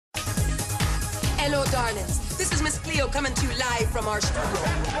Hello, darlings. This is Miss Cleo coming to you live from our studio.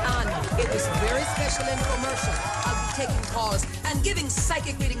 And it is very special infomercial. I'll be taking calls and giving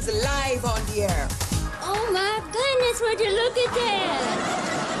psychic readings live on the air. Oh, my goodness, would you look at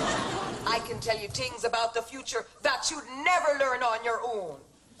that? I can tell you things about the future that you'd never learn on your own.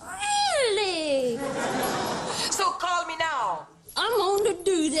 Really? So call me now. I'm going to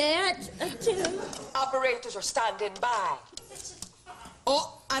do that. Operators are standing by.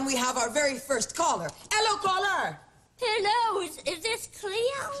 Oh, and we have our very first caller. Hello, caller. Hello, is this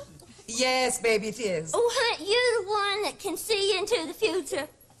Cleo? Yes, baby, it is. Oh, honey, you're the one that can see into the future.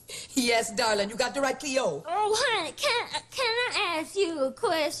 Yes, darling, you got the right Cleo. Oh, honey, can I ask you a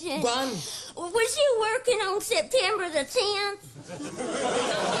question? One. Was you working on September the 10th?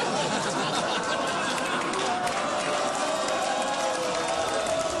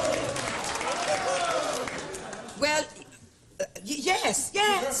 Well, yes.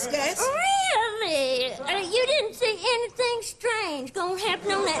 Really? You didn't see anything strange gonna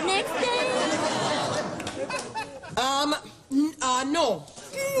happen on that next day? No.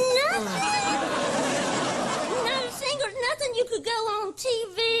 Not a single, nothing you could go on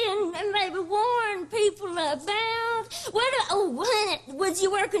TV and maybe warn people about? Honey, was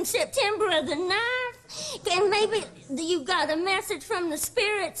you working September the 9th? And maybe you got a message from the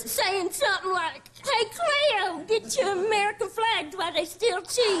spirits saying something like, "Hey, Cleo, get your American flags while they still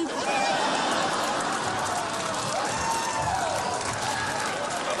cheap."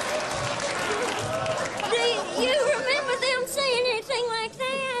 Do you remember them saying anything like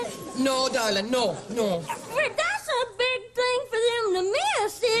that? No, darling, no. Well, that's a big thing for them to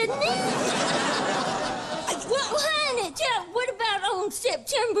miss, isn't it? Well, honey, what about on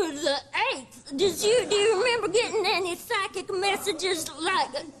September the 8th? Do you remember getting any psychic messages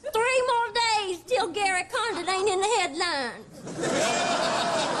like 3 more days till Gary Condit ain't in the headlines?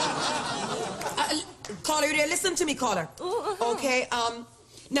 Caller, you there? Listen to me, caller. Okay,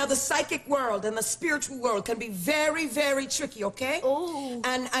 now the psychic world and the spiritual world can be very, very tricky, okay? Oh.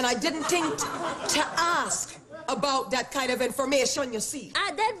 And I didn't think to ask about that kind of information, you see.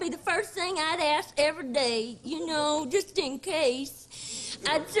 That'd be the first thing I'd ask every day, just in case.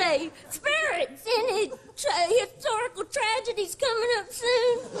 I'd say, "Spirits, any historical tragedies coming up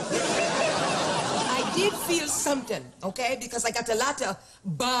soon?" I did feel something, okay? Because I got a lot of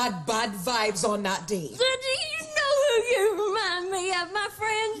bad vibes on that day. So do you know who you remind me of? My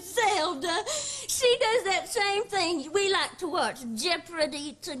friend Zelda. She does that same thing. We like to watch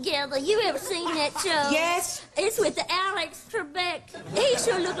Jeopardy together. You ever seen that show? Yes. It's with Alex Trebek. He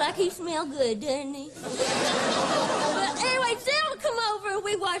sure look like he smell good, doesn't he? But anyway, Zelda come over and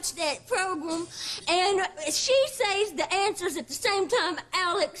we watch that program, and she says the answers at the same time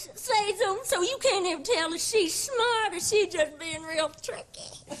Alex says them, so you can't even tell if she's smart or she's just being real tricky.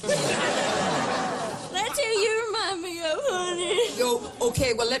 That's who you remind me of, honey. Yo,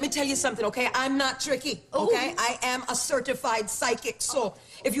 okay, well, let me tell you something, okay? I'm not tricky, okay? I am a certified psychic, so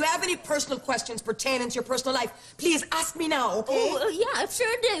if you have any personal questions pertaining to your personal life, please ask me now, okay? Oh, yeah, I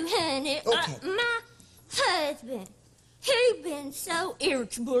sure do, honey. Okay. My husband, he's been so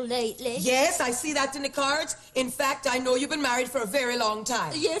irritable lately. Yes, I see that in the cards. In fact, I know you've been married for a very long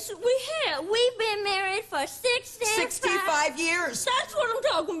time. Yes, we have. We've been married for 65 years. That's what I'm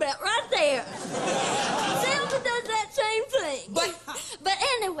talking about, right there. Zelda does that same thing. But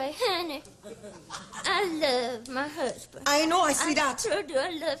anyway, honey, I love my husband. I know, I see that. I sure do. I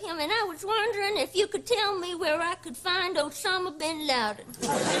love him. And I was wondering if you could tell me where I could find Osama bin Laden.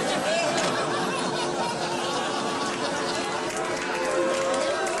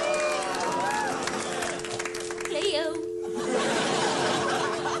 Cleo.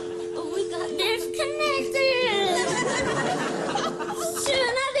 Oh, we got disconnected.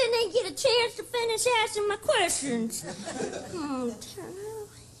 Son, I didn't even get a chance to finish asking my questions. Oh,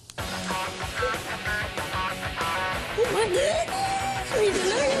 my goodness.